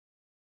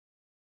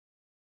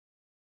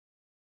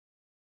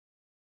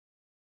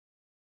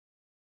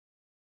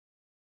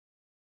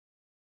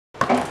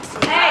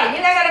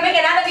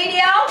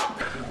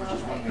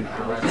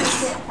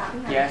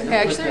You're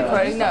actually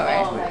recording that,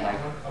 right?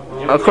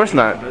 Of course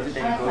not.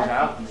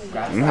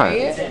 I'm not.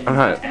 I'm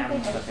not.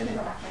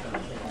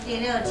 第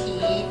6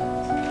题，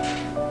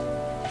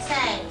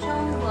在中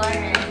国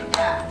人的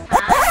茶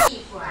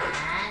艺馆。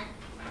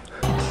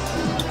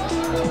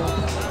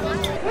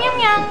Meow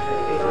meow.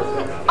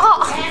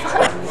 Oh,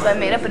 so I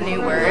made up a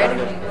new word,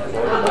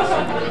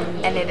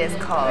 and it is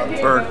called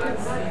Bird.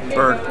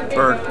 Bird.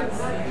 Bird.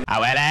 Oh,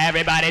 well,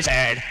 everybody's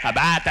heard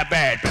about the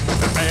bird.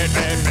 Bird,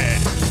 bird,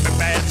 bird. The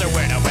bird's a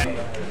winner.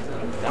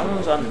 That one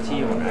was on the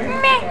T one,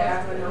 right?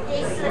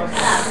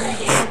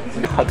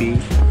 Hubby.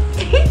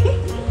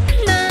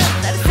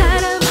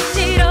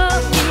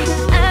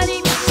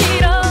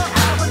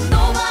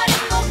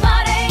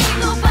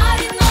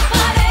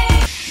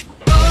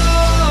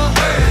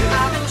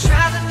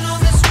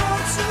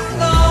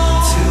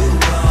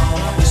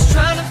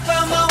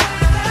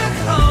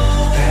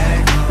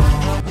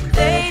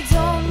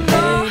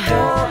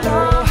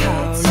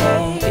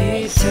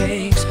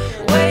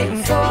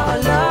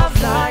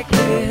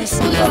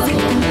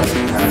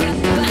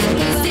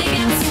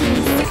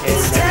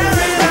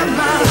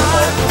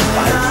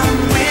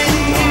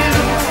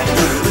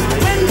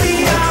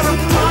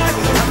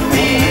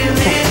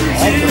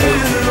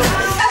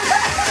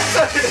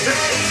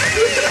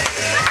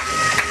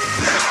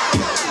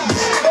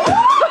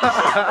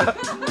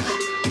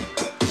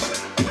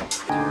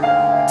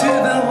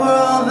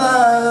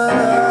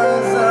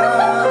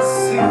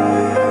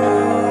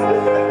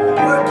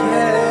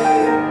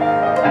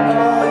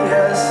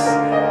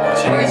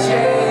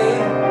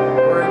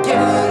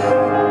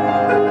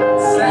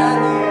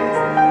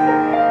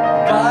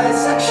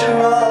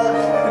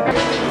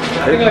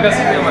 I think I got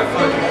something on my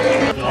foot.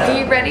 Are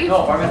you ready to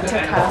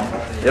come?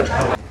 Yep.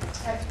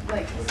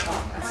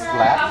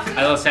 I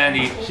love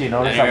Sandy. She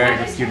noticed I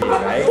wanted to student,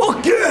 right?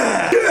 Fuck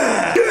yeah!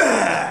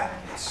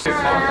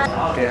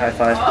 Okay, high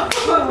five. That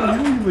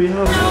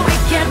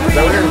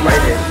we're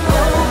invited.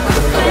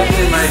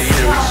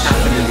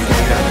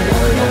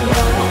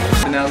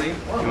 Finale, you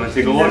want to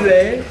take a walk?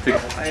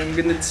 I am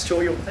gonna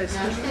destroy your place.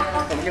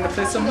 I'm gonna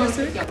play some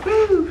music.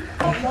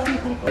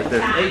 Right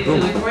there.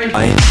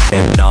 I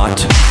am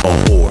not a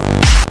whore.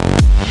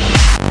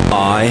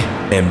 I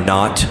am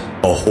not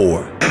a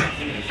whore.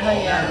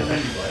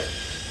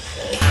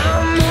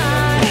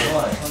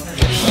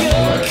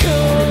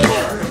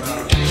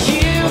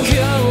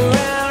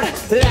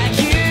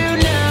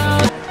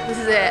 This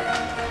is it.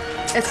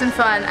 It's been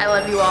fun. I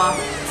love you all.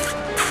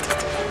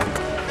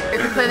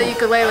 If you play the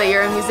ukulele,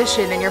 you're a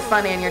musician and you're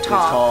funny and you're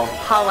tall.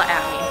 Holla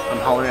at me. I'm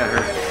hollering at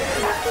her.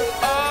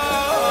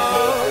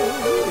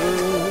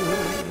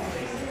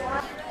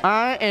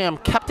 I am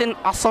Captain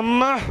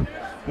Awesome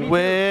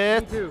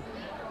with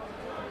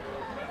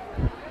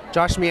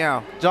Josh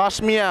Meow.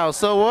 Josh Meow.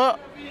 So what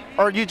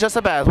are you just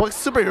about? What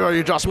superhero are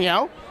you, Josh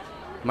Meow?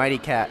 Mighty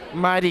Cat.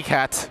 Mighty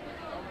Cat.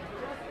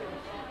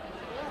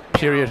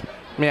 Period.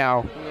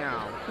 Meow.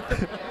 Meow.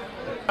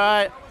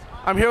 Alright,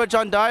 I'm here with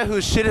John Dye, who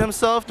shitted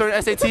himself during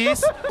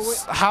SATs.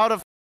 How the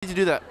f did you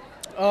do that?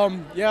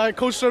 Yeah,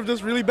 Coach served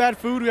us really bad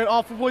food. We had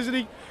all food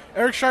poisoning.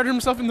 Eric sharded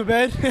himself in the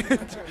bed.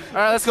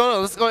 Alright, let's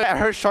go. Let's go. I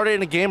heard sharded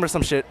in a game or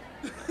some shit.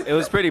 It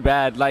was pretty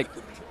bad. Like,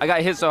 I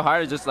got hit so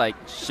hard, it just like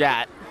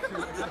shat.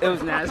 It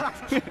was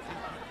nasty.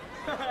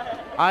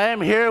 I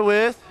am here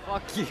with.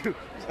 Fuck you.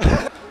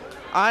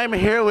 I am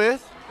here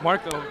with.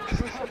 Marco.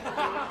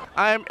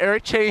 I am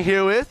Eric Chang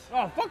here with.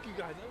 Oh, fuck you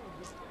guys.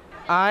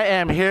 I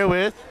am here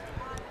with.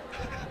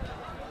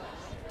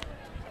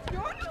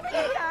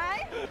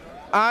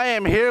 I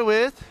am here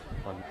with.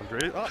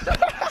 Andre.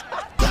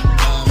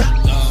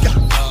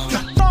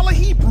 All the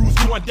Hebrews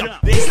going down.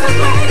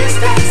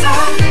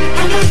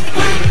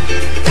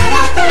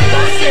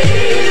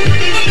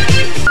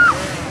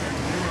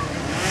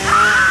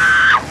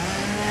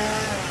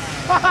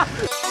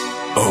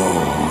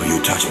 Oh,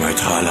 you touch my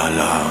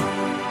tra-la-la.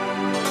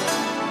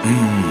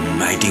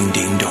 My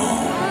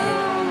ding-ding-dong.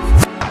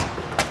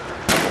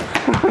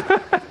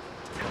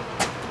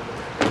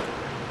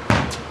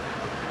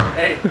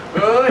 Hey,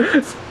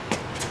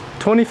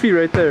 20 feet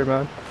right there,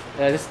 man.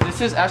 Yeah,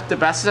 this is actually, the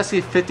bass is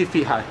actually 50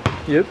 feet high.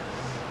 Yep.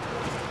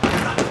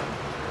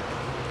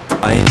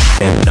 I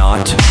am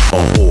not a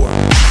whore.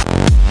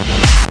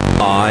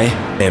 I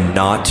am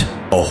not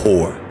a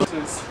whore.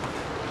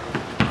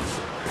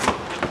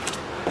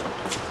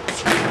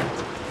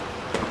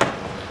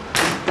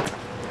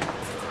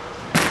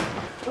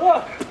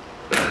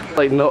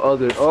 Like no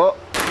other. Oh.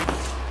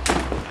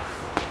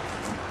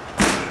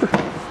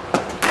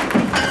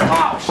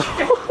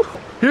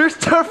 Here's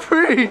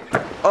Jeffrey.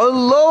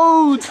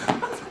 Unload.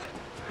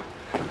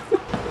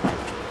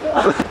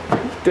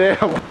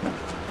 Damn.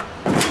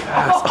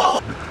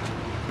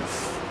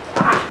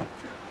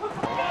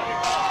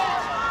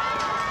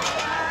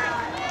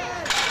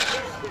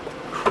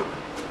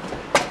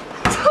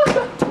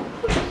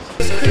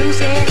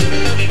 Cruising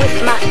with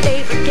my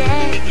favorite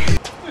gang.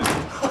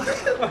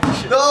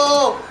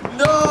 No!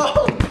 No!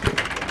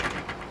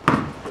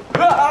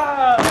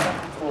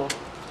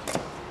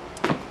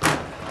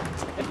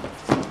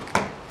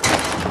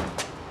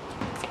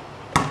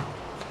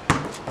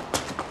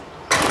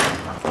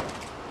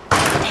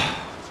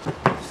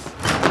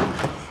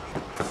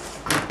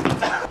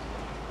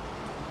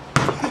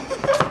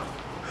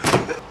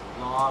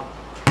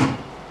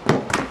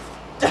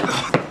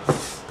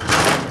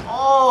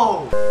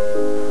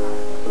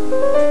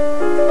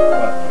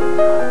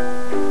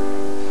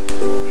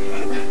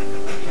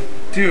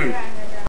 Dude,